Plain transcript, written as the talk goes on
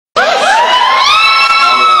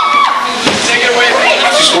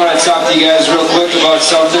with you guys real quick about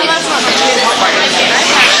something.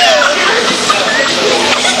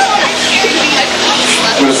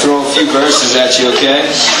 I'm going to throw a few verses at you, okay?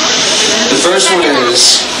 The first one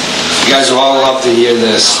is, you guys will all love to hear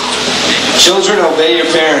this. Children, obey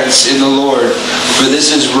your parents in the Lord, for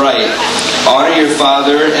this is right. Honor your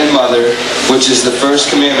father and mother, which is the first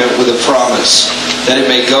commandment with a promise, that it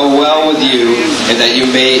may go well with you and that you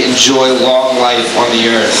may enjoy long life on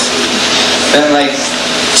the earth. And like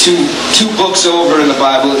two books over in the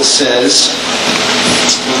Bible it says,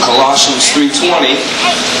 in Colossians 3:20,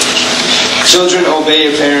 children, obey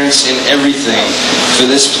your parents in everything, for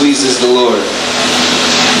this pleases the Lord.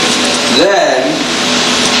 Then,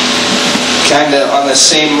 kind of on the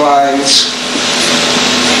same lines,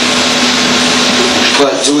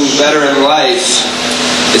 but doing better in life,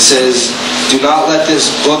 it says, do not let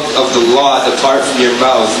this book of the law depart from your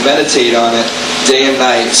mouth. Meditate on it day and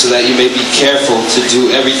night, so that you may be careful to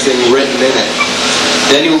do everything written in it.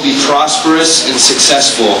 Then you will be prosperous and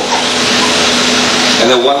successful. And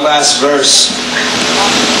then one last verse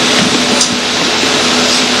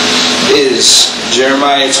is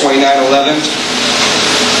Jeremiah 29:11.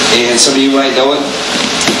 And some of you might know it,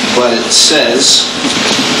 but it says,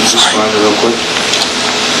 let's just find it real quick.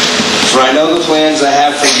 For I know the plans I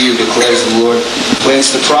have for you, declares the Lord.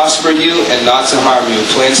 Plans to prosper you and not to harm you.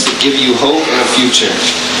 Plans to give you hope and a future.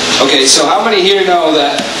 Okay, so how many here know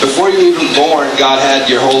that before you were even born, God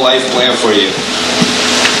had your whole life planned for you?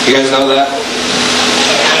 You guys know that?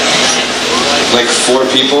 Like 4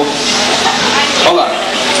 people? Hold on.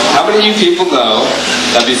 How many of you people know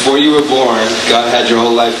that before you were born, God had your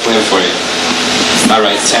whole life planned for you?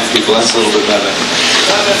 Alright, 10 people. That's a little bit better.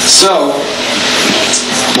 So,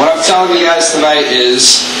 what I'm telling you guys tonight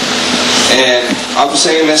is, and I'm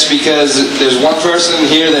saying this because there's one person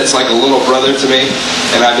here that's like a little brother to me,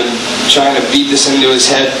 and I've been trying to beat this into his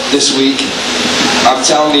head this week. I'm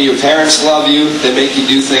telling you, your parents love you. They make you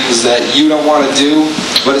do things that you don't want to do,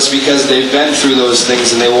 but it's because they've been through those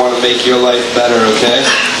things and they want to make your life better, okay?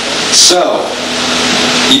 So,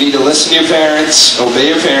 you need to listen to your parents, obey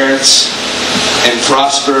your parents, and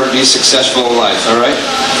prosper and be successful in life, alright?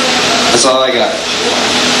 That's all I got.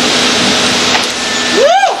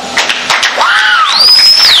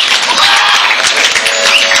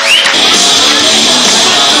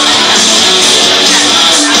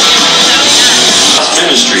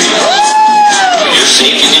 Ministry. For your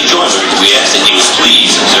safety and enjoyment, we ask that you would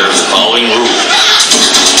please observe the following rules.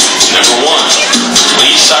 Number 1,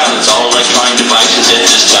 please silence all electronic devices at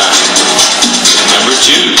this time. Number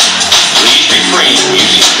 2, please refrain from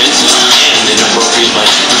using offensive and inappropriate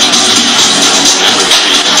language. Number 3,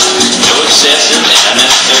 no excessive and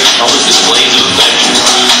unnecessary public displays of affection.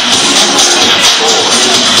 Number 4,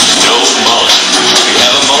 no mullet. If you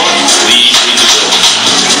have a mullet, please leave the building.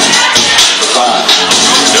 Number 5,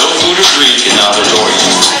 no food or drink in the auditorium.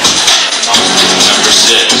 Number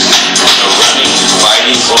 6, no running,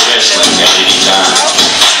 fighting, or wrestling at any time.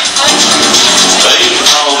 Failure to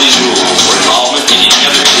follow these rules or involvement in any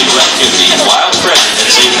other illegal activity while present at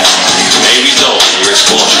safe house may result in your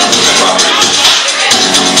expulsion from the property.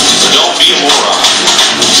 So don't be a moron.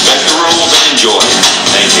 Respect the rules and enjoy.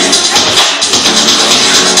 Thank you.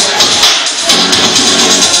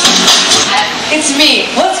 It's me.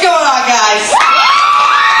 What's going on, guys?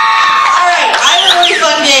 Alright, I have a really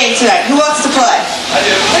fun game tonight. Who wants to play? I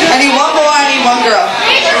do. I need one boy, I need one girl.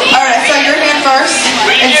 Alright, so your hand first.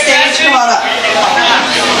 And Sage, come on up.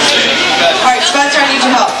 Alright, Spencer, I need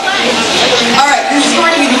your help. Alright, this is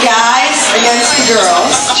going to be the guys against the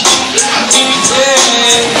girls.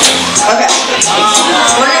 Okay.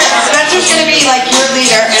 Spencer's going to be like your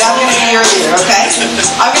leader, and I'm going to be your leader, okay?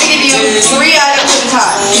 I'm going to give you 3 items at a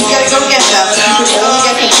time. You've got to go get them, but you can only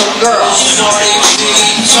get them from girls.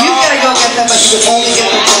 You've got to go get them, but you can only get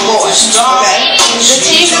them from boys, okay? The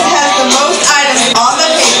team that has the most items on the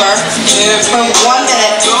paper from 1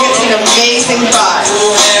 minute gets an amazing prize.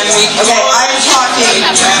 Okay, I'm talking.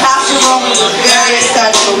 Pastor Roman was very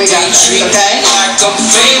excited when we got this, okay?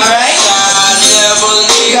 Alright?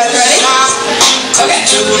 You guys ready? Okay.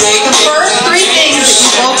 The first 3 things that you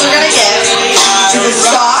both are going to get is a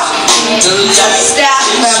sock, a staff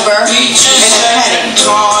member, and a penny.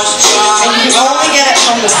 And you can only get it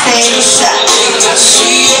from the same set.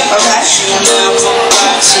 Okay?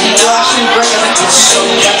 You'll actually bring them.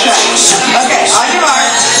 That's right. Okay, on your mark,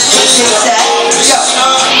 get set, go.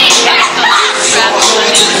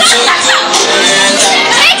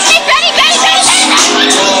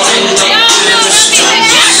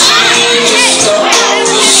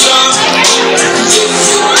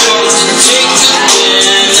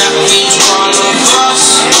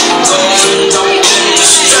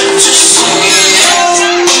 Just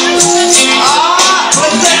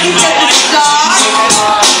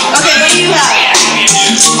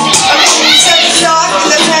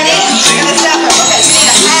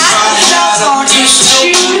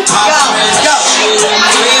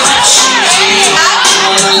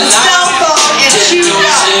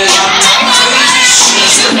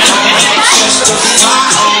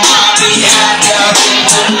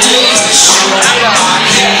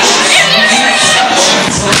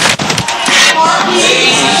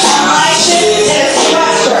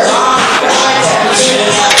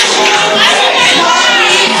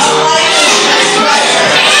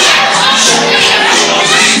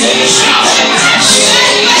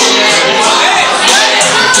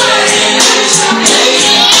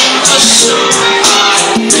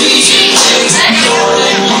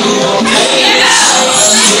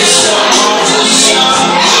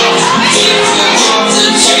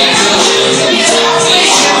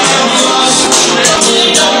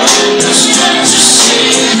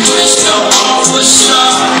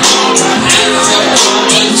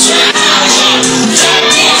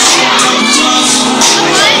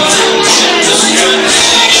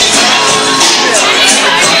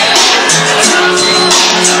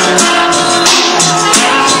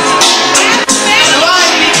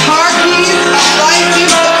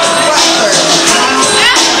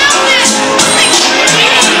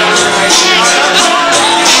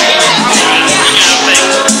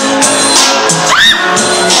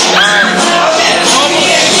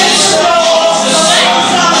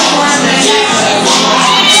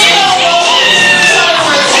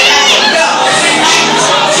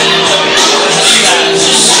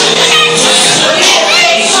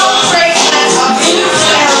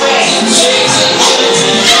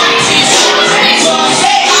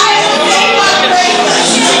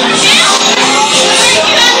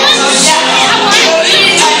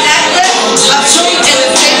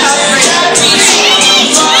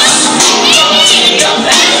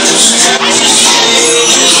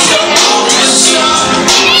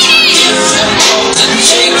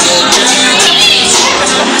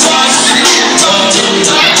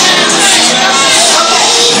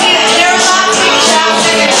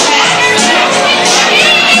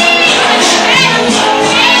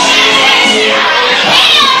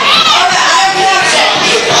Okay.